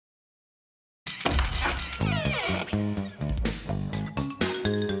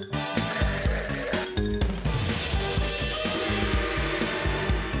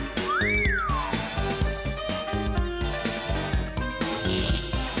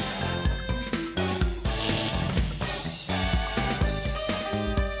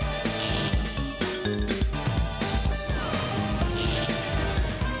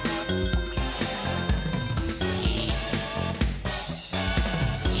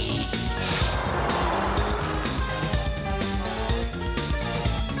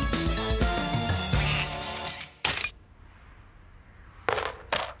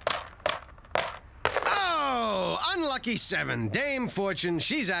lucky 7. Dame Fortune,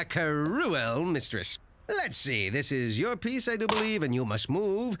 she's a cruel mistress. Let's see, this is your piece, I do believe, and you must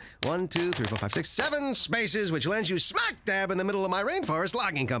move 1, 2, 3, 4, 5, 6, 7 spaces, which lands you smack dab in the middle of my rainforest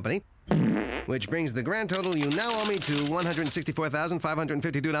logging company. Which brings the grand total you now owe me to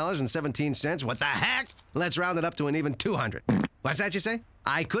 $164,552.17. What the heck? Let's round it up to an even 200. What's that you say?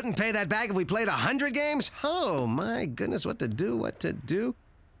 I couldn't pay that back if we played 100 games? Oh, my goodness, what to do? Wait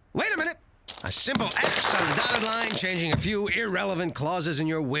a minute. A simple X on the dotted line, changing a few irrelevant clauses in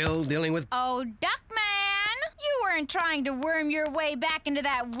your will, dealing with... Oh, Duckman! You weren't trying to worm your way back into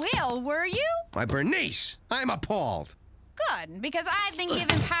that will, were you? Why, Bernice, I'm appalled. Good, because I've been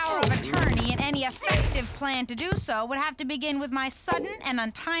given power of attorney, and any effective plan to do so would have to begin with my sudden and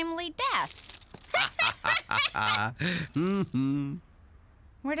untimely death.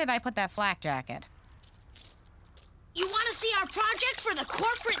 Where did I put that flak jacket? You want to see our project for the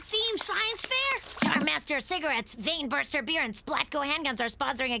corporate-themed science fair? Tarmaster Cigarettes, Vein Burster Beer, and Splatco Handguns are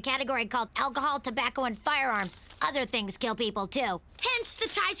sponsoring a category called Alcohol, Tobacco, and Firearms. Other things kill people, too. Hence the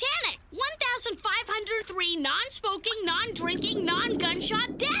Titanic. 1,503 non-smoking, non-drinking,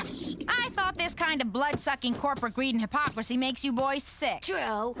 non-gunshot deaths. I thought this kind of blood-sucking corporate greed and hypocrisy makes you boys sick.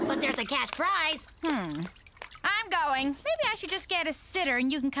 True, but there's a cash prize. I'm going. Maybe I should just get a sitter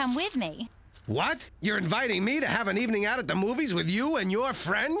and you can come with me. What? You're inviting me to have an evening out at the movies with you and your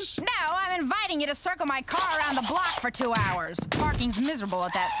friends? No, I'm inviting you to circle my car around the block for 2 hours. Parking's miserable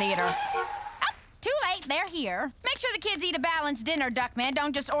at that theater. Oh, too late, they're here. Make sure the kids eat a balanced dinner, Duckman.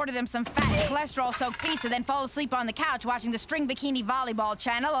 Don't just order them some fat, cholesterol-soaked pizza, then fall asleep on the couch watching the string bikini volleyball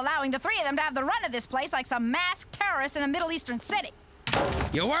channel, allowing the 3 of them to have the run of this place like some masked terrorists in a Middle Eastern city.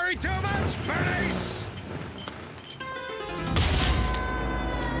 You worry too much, Bernice!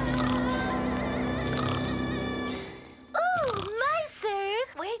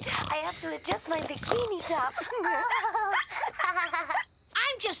 I have to adjust my bikini top.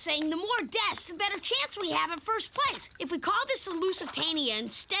 I'm just saying the more deaths, the better chance we have at first place. If we call this the Lusitania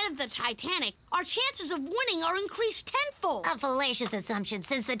instead of the Titanic, our chances of winning are increased tenfold. A fallacious assumption,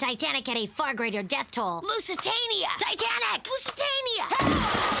 since the Titanic had a far greater death toll. Lusitania! Titanic! Lusitania!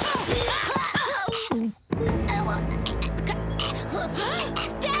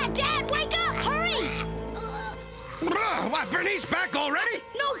 Dad, wake up! Hurry! What, Bernice back already?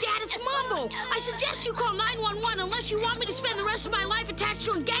 No, Dad, it's Mambo. I suggest you call 911 unless you want me to spend the rest of my life attached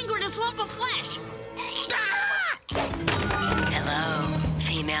to a gangrenous lump of flesh. Hello,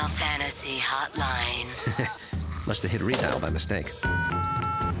 female fantasy hotline. Must have hit redial by mistake.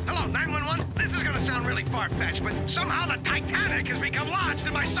 Hello, 911. This is gonna sound really far-fetched, but somehow the Titanic has become lodged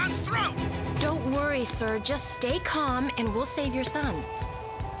in my son's throat. Don't worry, sir. Just stay calm, and we'll save your son.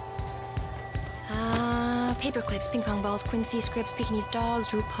 Paper clips, ping pong balls, Quincy, scripts, Pekingese dogs,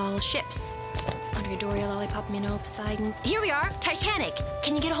 RuPaul, ships. Andre, Doria, Lollipop, Minnow, Poseidon. Here we are, Titanic.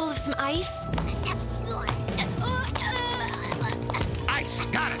 Can you get a hold of some ice? Ice,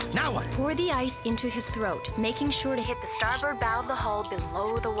 got it. Now what? Pour the ice into his throat, making sure to hit the starboard bow of the hull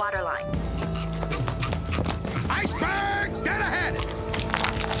below the waterline. Iceberg, dead ahead!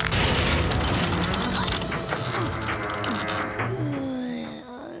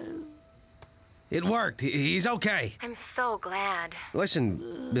 It worked. He's okay. I'm so glad.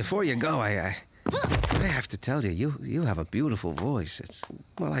 Listen, before you go, I have to tell you, you have a beautiful voice.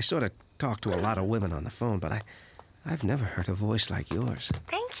 Well, I sort of talk to a lot of women on the phone, but I've never heard a voice like yours.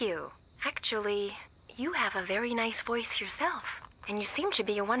 Thank you. Actually, you have a very nice voice yourself, and you seem to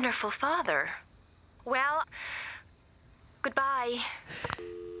be a wonderful father. Well, goodbye.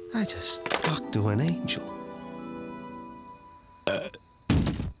 I just talked to an angel.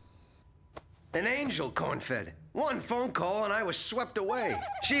 An angel, corn-fed. One phone call and I was swept away.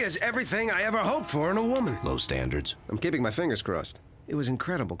 She is everything I ever hoped for in a woman. Low standards. I'm keeping my fingers crossed. It was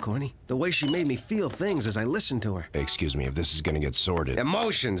incredible, Corny. The way she made me feel things as I listened to her. Excuse me, if this is gonna get sordid.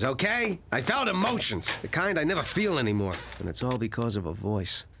 Emotions, okay? I felt emotions. The kind I never feel anymore. And it's all because of a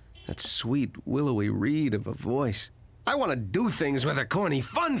voice. That sweet, willowy reed of a voice. I want to do things with her, Corny.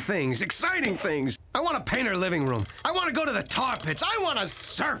 Fun things, exciting things. I want to paint her living room. I want to go to the tar pits. I want to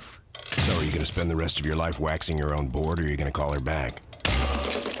surf. So are you gonna spend the rest of your life waxing your own board, or are you gonna call her back?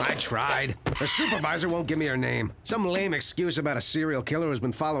 I tried. The supervisor won't give me her name. Some lame excuse about a serial killer who's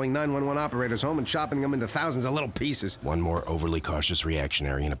been following 911 operators home and chopping them into thousands of little pieces. One more overly cautious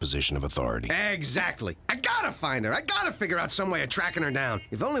reactionary in a position of authority. Exactly. I gotta find her. I gotta figure out some way of tracking her down.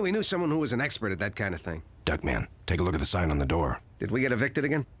 If only we knew someone who was an expert at that kind of thing. Duckman, take a look at the sign on the door. Did we get evicted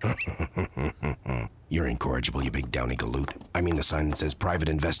again? You're incorrigible, you big downy galoot. I mean the sign that says private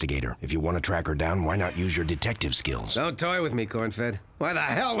investigator. If you want to track her down, why not use your detective skills? Don't toy with me, corn-fed. Why the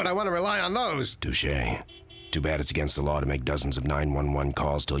hell would I want to rely on those? Touché. Too bad it's against the law to make dozens of 911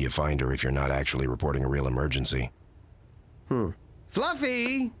 calls till you find her if you're not actually reporting a real emergency.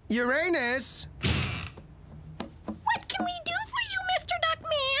 Fluffy! Uranus! What can we do for you, Mr.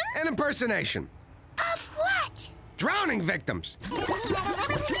 Duckman? An impersonation. Of what? Drowning victims.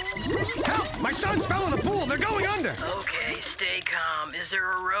 Help! My sons fell in the pool. They're going under. Okay, stay calm. Is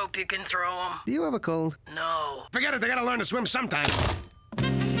there a rope you can throw them? Do you have a cold? No. Forget it. They gotta learn to swim sometime.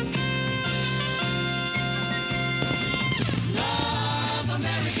 Love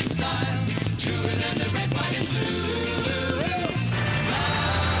American style, truer than the red, white, and blue.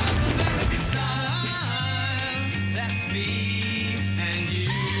 Love American style, that's me and you.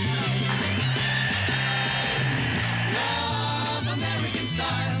 Love American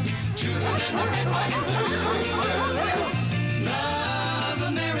style, truer than the red, white, and blue. Love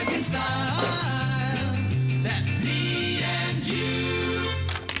American style, that's me and you.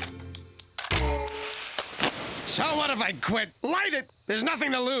 So what if I quit? Light it! There's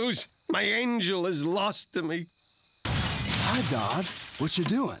nothing to lose. My angel is lost to me. Hi, Dodd. What you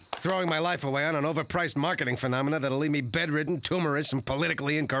doing? Throwing my life away on an overpriced marketing phenomena that'll leave me bedridden, tumorous, and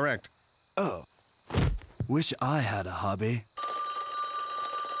politically incorrect. Oh. Wish I had a hobby.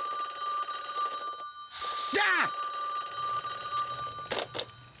 Ah!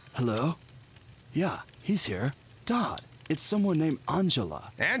 Hello? Yeah, he's here. Dodd, it's someone named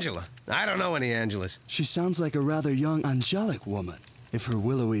Angela. Angela? I don't know any Angelas. She sounds like a rather young, angelic woman. If her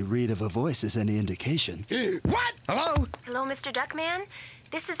willowy reed of a voice is any indication. What? Hello? Hello, Mr. Duckman.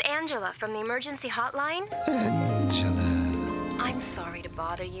 This is Angela from the emergency hotline. Angela. I'm sorry to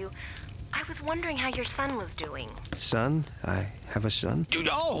bother you. I was wondering how your son was doing. Son? I have a son?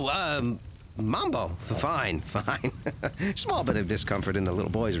 Mambo. Fine. Small bit of discomfort in the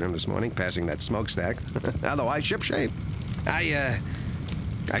little boy's room this morning, passing that smokestack. Otherwise, shipshape.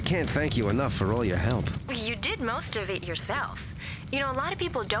 I can't thank you enough for all your help. You did most of it yourself. You know, a lot of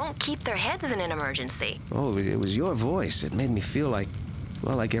people don't keep their heads in an emergency. Oh, it was your voice. It made me feel like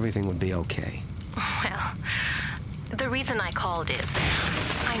everything would be okay. Well, the reason I called is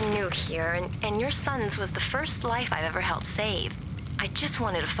I'm new here, and your son's was the first life I've ever helped save. I just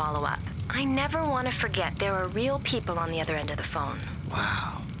wanted to follow up. I never want to forget there are real people on the other end of the phone.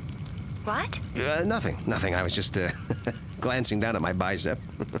 Wow. What? Nothing. I was just glancing down at my bicep.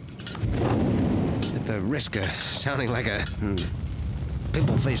 At the risk of sounding like a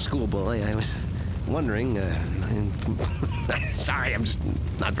pimple-faced schoolboy, I was wondering... sorry, I'm just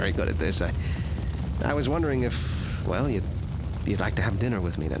not very good at this. I was wondering if, well, you'd like to have dinner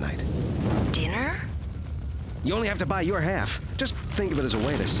with me tonight. Dinner? You only have to buy your half. Just think of it as a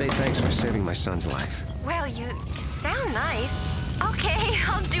way to say thanks for saving my son's life. Well, you sound nice. Okay,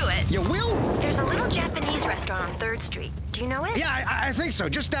 I'll do it. You will? There's a little Japanese restaurant on 3rd Street. Do you know it? Yeah, I think so.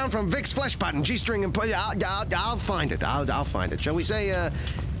 Just down from Vic's Flesh Pot and G-String and... I'll find it. I'll find it. Shall we say,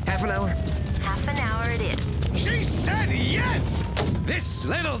 half an hour? Half an hour it is. She said yes! This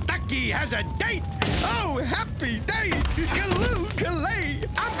little ducky has a date! Oh, happy day! Kaloo, kalay!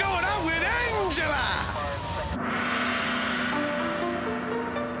 I'm going out with Angela!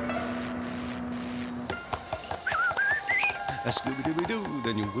 A Scooby-Dooby-Doo,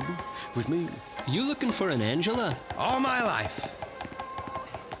 then you would be with me. You looking for an Angela? All my life.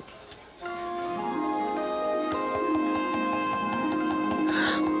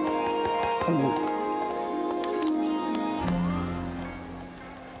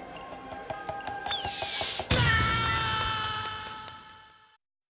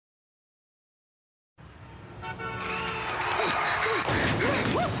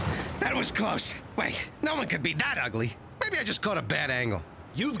 That was close. Wait, no one could be that ugly. Maybe I just caught a bad angle.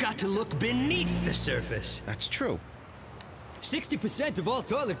 You've got to look beneath the surface. That's true. 60% of all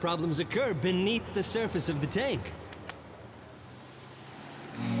toilet problems occur beneath the surface of the tank.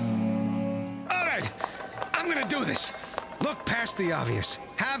 All right, I'm gonna do this. Look past the obvious.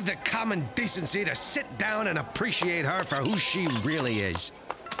 Have the common decency to sit down and appreciate her for who she really is.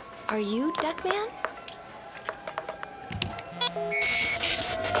 Are you Duckman?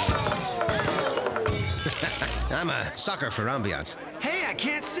 I'm a sucker for ambiance. Hey, I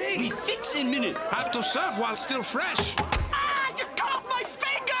can't see. We fix in minute. Have to serve while still fresh. Ah, you cut off my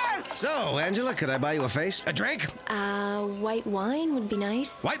finger! So, Angela, could I buy you a face? A drink? White wine would be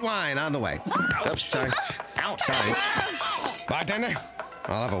nice. White wine on the way. Oops, sorry. Ouch. Sorry. Bartender,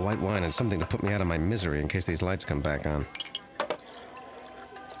 I'll have a white wine and something to put me out of my misery in case these lights come back on.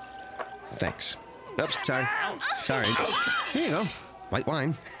 Thanks. Oops, sorry. Sorry. Here you go. White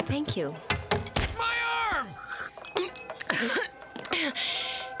wine. Thank you. My arm!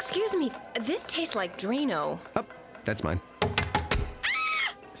 Excuse me, this tastes like Drano. Oh, that's mine.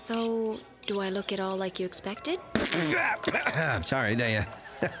 So, Do I look at all like you expected? Sorry, they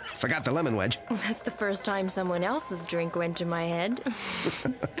forgot the lemon wedge. That's the first time someone else's drink went to my head.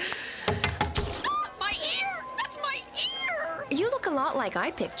 My ear! That's my ear! You look a lot like I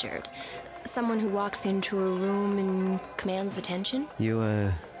pictured. Someone who walks into a room and commands attention.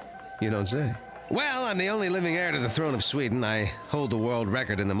 You don't say. Well, I'm the only living heir to the throne of Sweden. I hold the world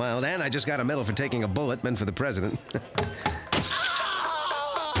record in the mild, and I just got a medal for taking a bullet meant for the president.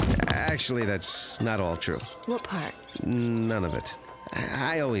 Actually, that's not all true. What part? None of it.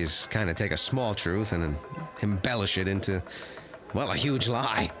 I always kind of take a small truth and embellish it into, well, a huge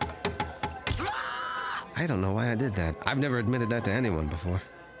lie. I don't know why I did that. I've never admitted that to anyone before.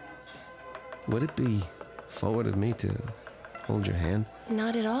 Would it be forward of me to hold your hand?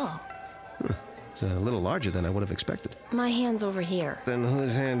 Not at all. It's a little larger than I would have expected. My hand's over here. Then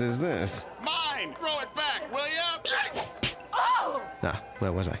whose hand is this? Mine! Throw it back, will ya? Ah,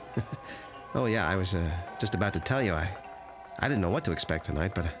 where was I? Oh, yeah, I was just about to tell you. I didn't know what to expect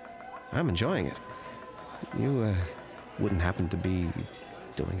tonight, but I'm enjoying it. You wouldn't happen to be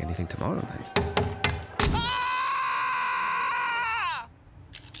doing anything tomorrow night?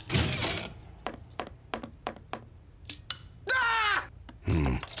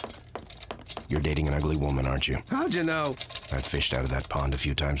 You're dating an ugly woman, aren't you? How'd you know? I've fished out of that pond a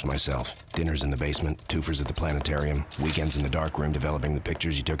few times myself. Dinners in the basement, twofers at the planetarium, weekends in the dark room developing the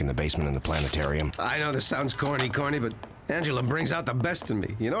pictures you took in the basement and the planetarium. I know this sounds corny, but Angela brings out the best in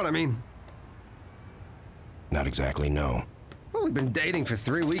me. You know what I mean? Not exactly, no. Well, we've been dating for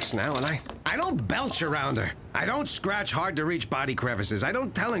 3 weeks now, and I don't belch around her. I don't scratch hard-to-reach body crevices. I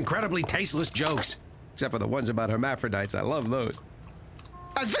don't tell incredibly tasteless jokes. Except for the ones about hermaphrodites. I love those.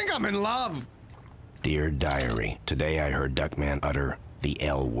 I think I'm in love. Dear Diary, today I heard Duckman utter the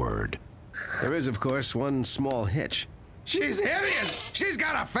L word. There is, of course, one small hitch. She's hideous! She's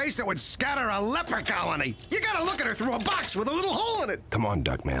got a face that would scatter a leper colony! You gotta look at her through a box with a little hole in it! Come on,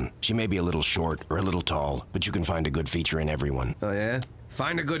 Duckman. She may be a little short or a little tall, but you can find a good feature in everyone. Oh, yeah?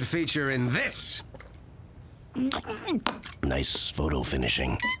 Find a good feature in this! Nice photo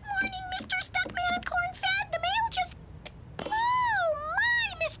finishing. Good morning, Mr. Duckman and Corn-Fed. The mail just... Oh,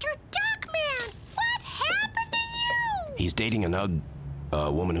 my, Mr. Duckman! What happened to you? He's dating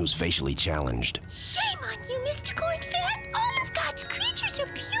a woman who's facially challenged. Shame on you, Mr. Corn-Fed. All of God's creatures are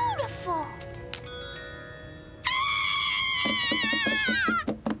beautiful.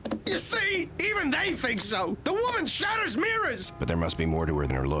 You see? Even they think so! The woman shatters mirrors! But there must be more to her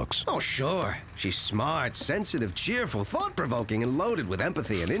than her looks. Oh, sure. She's smart, sensitive, cheerful, thought-provoking, and loaded with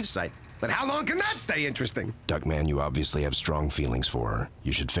empathy and insight. But how long can that stay interesting? Duckman, you obviously have strong feelings for her.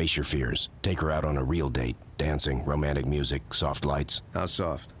 You should face your fears. Take her out on a real date. Dancing, romantic music, soft lights. How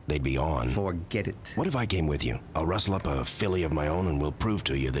soft? They'd be on. Forget it. What if I came with you? I'll rustle up a filly of my own and we'll prove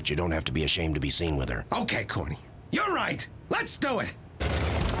to you that you don't have to be ashamed to be seen with her. Okay, Corny. You're right. Let's do it.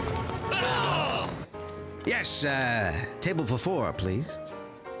 Yes, table for 4, please.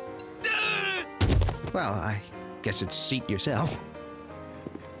 Well, I guess it's seat yourself.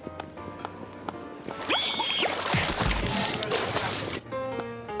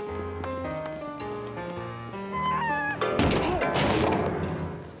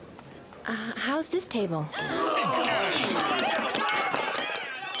 How's this table?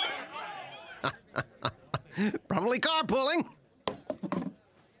 Probably carpooling.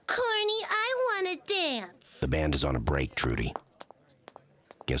 Corny, I want to dance. The band is on a break, Trudy.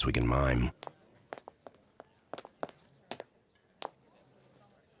 Guess we can mime.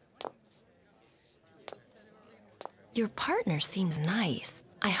 Your partner seems nice.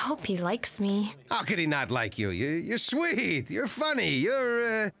 I hope he likes me. How could he not like you? You're sweet. You're funny.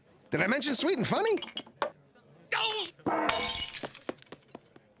 You're, Did I mention sweet and funny? Oh!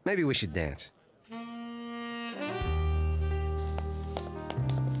 Maybe we should dance.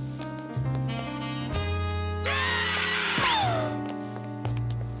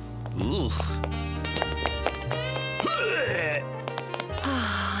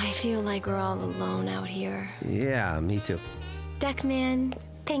 I feel like we're all alone out here. Yeah, me too. Duckman,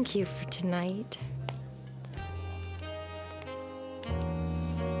 thank you for tonight.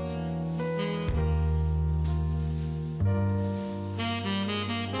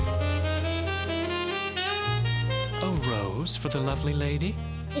 A rose for the lovely lady?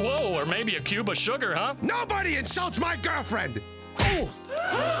 Whoa, or maybe a cube of sugar, huh? Nobody insults my girlfriend!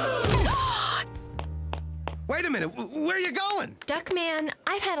 Wait a minute, where are you going? Duckman,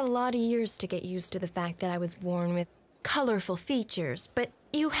 I've had a lot of years to get used to the fact that I was born with colorful features, but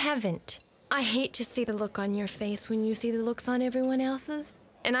you haven't. I hate to see the look on your face when you see the looks on everyone else's,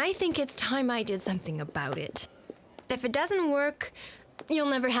 and I think it's time I did something about it. If it doesn't work, You'll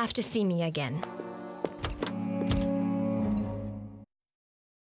never have to see me again.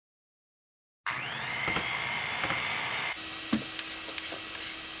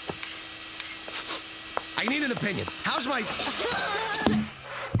 I need an opinion. How's my...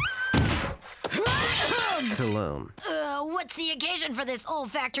 cologne? What's the occasion for this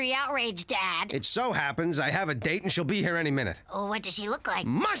olfactory outrage, Dad? It so happens I have a date and she'll be here any minute. Oh, what does she look like?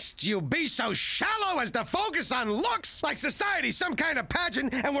 Must you be so shallow as to focus on looks? Like society's some kind of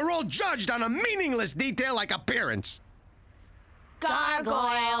pageant and we're all judged on a meaningless detail like appearance.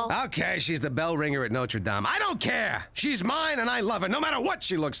 Gargoyle. Okay, she's the bell ringer at Notre Dame. I don't care. She's mine and I love her, no matter what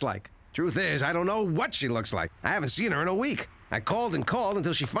she looks like. Truth is, I don't know what she looks like. I haven't seen her in a week. I called and called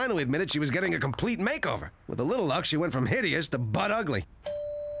until she finally admitted she was getting a complete makeover. With a little luck, she went from hideous to butt ugly.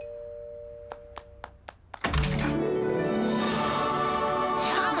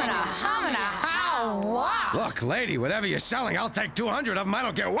 Wow. Look, lady, whatever you're selling, I'll take 200 of them. I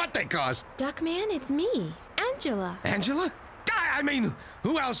don't care what they cost. Duckman, it's me, Angela. Angela? I mean,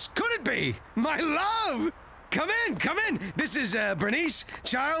 who else could it be? My love! Come in, come in. This is Bernice,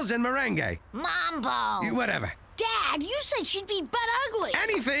 Charles, and Merengue. Mambo. Whatever. Dad, you said she'd be butt ugly.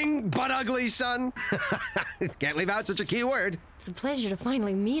 Anything but ugly, son. Can't leave out such a key word. It's a pleasure to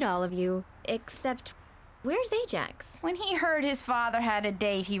finally meet all of you. Except, where's Ajax? When he heard his father had a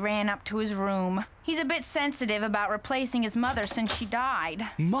date, he ran up to his room. He's a bit sensitive about replacing his mother since she died.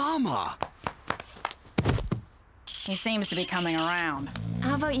 Mama! He seems to be coming around.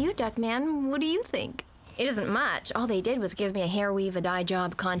 How about you, Duckman? What do you think? It isn't much. All they did was give me a hair weave, a dye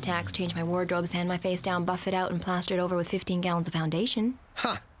job, contacts, change my wardrobe, sand my face down, buff it out, and plaster it over with 15 gallons of foundation.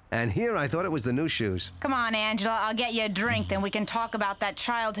 Huh. And here I thought it was the new shoes. Come on, Angela, I'll get you a drink, then we can talk about that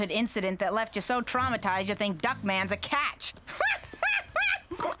childhood incident that left you so traumatized you think Duckman's a catch.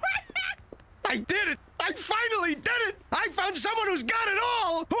 I did it! I finally did it! I found someone who's got it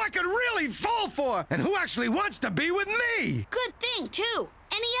all! Who I could really fall for! And who actually wants to be with me! Good thing, too.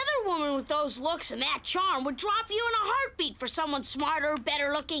 Any other woman with those looks and that charm would drop you in a heartbeat for someone smarter,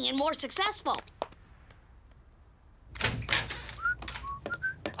 better looking, and more successful.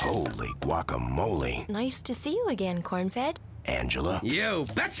 Holy guacamole. Nice to see you again, Cornfed. Angela? You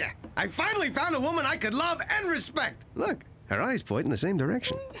betcha! I finally found a woman I could love and respect. Look, her eyes point in the same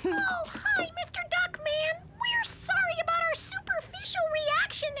direction. Oh, hi, Mr. Duckman. We're sorry about our superficial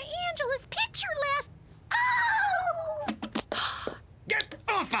reaction to Angela's picture last... Oh! Get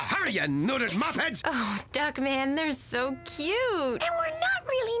off of her, you neutered mopheads! Oh, Duckman, they're so cute. And we're not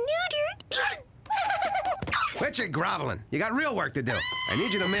really neutered. Quit your groveling. You got real work to do. I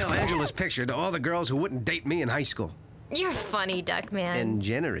need you to mail Angela's picture to all the girls who wouldn't date me in high school. You're funny, Duckman. And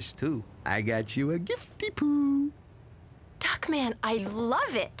generous, too. I got you a gifty poo. Duckman, I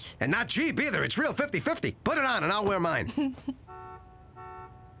love it. And not cheap either. It's real 50-50. Put it on and I'll wear mine.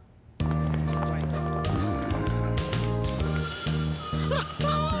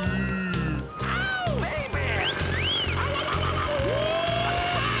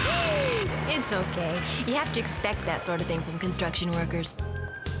 It's okay. You have to expect that sort of thing from construction workers.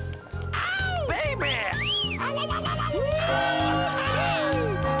 Ow, baby!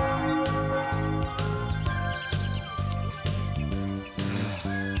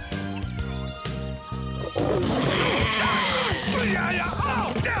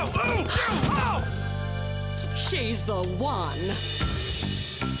 She's the one.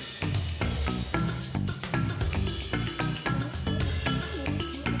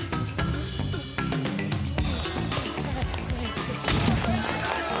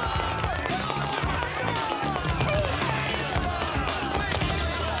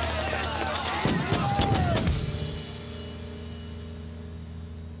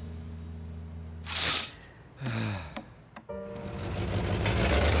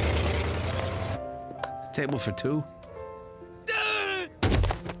 Table for two?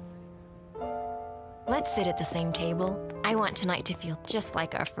 Let's sit at the same table. I want tonight to feel just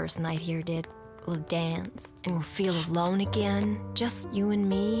like our first night here did. We'll dance, and we'll feel alone again. Just you and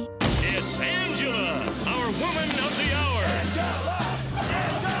me. It's Angela, our woman of the hour.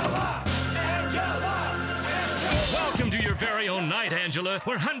 Angela! Welcome to your very own night, Angela,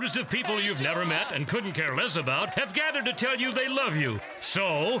 where hundreds of people you've never met and couldn't care less about have gathered to tell you they love you.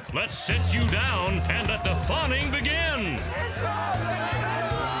 So, let's sit you down and let the fawning begin.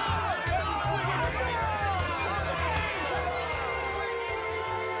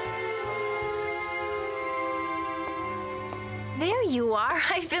 There you are.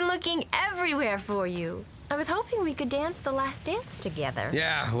 I've been looking everywhere for you. I was hoping we could dance the last dance together.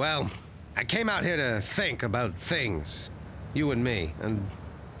 Yeah, well, I came out here to think about things. You and me. And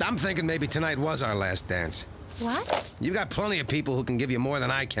I'm thinking maybe tonight was our last dance. What? You got plenty of people who can give you more than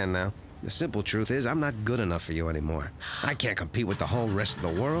I can now. The simple truth is, I'm not good enough for you anymore. I can't compete with the whole rest of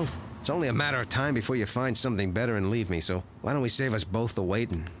the world. It's only a matter of time before you find something better and leave me, so why don't we save us both the wait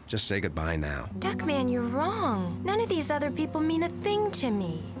and just say goodbye now? Duckman, you're wrong. None of these other people mean a thing to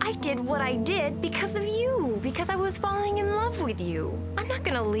me. I did what I did because of you, because I was falling in love with you. I'm not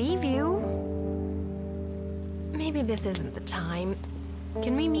gonna leave you. Maybe this isn't the time.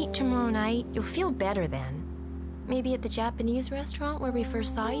 Can we meet tomorrow night? You'll feel better then. Maybe at the Japanese restaurant where we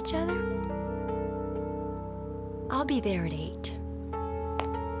first saw each other? I'll be there at 8.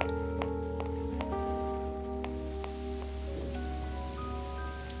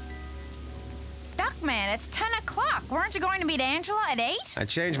 Duckman, it's 10 o'clock. Weren't you going to meet Angela at 8? I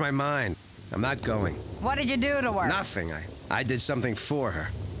changed my mind. I'm not going. What did you do to her? Nothing. I did something for her.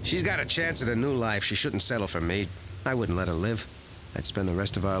 She's got a chance at a new life. She shouldn't settle for me. I wouldn't let her live. I'd spend the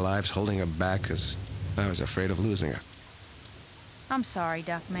rest of our lives holding her back because I was afraid of losing her. I'm sorry,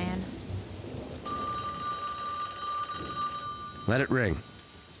 Duckman. Let it ring.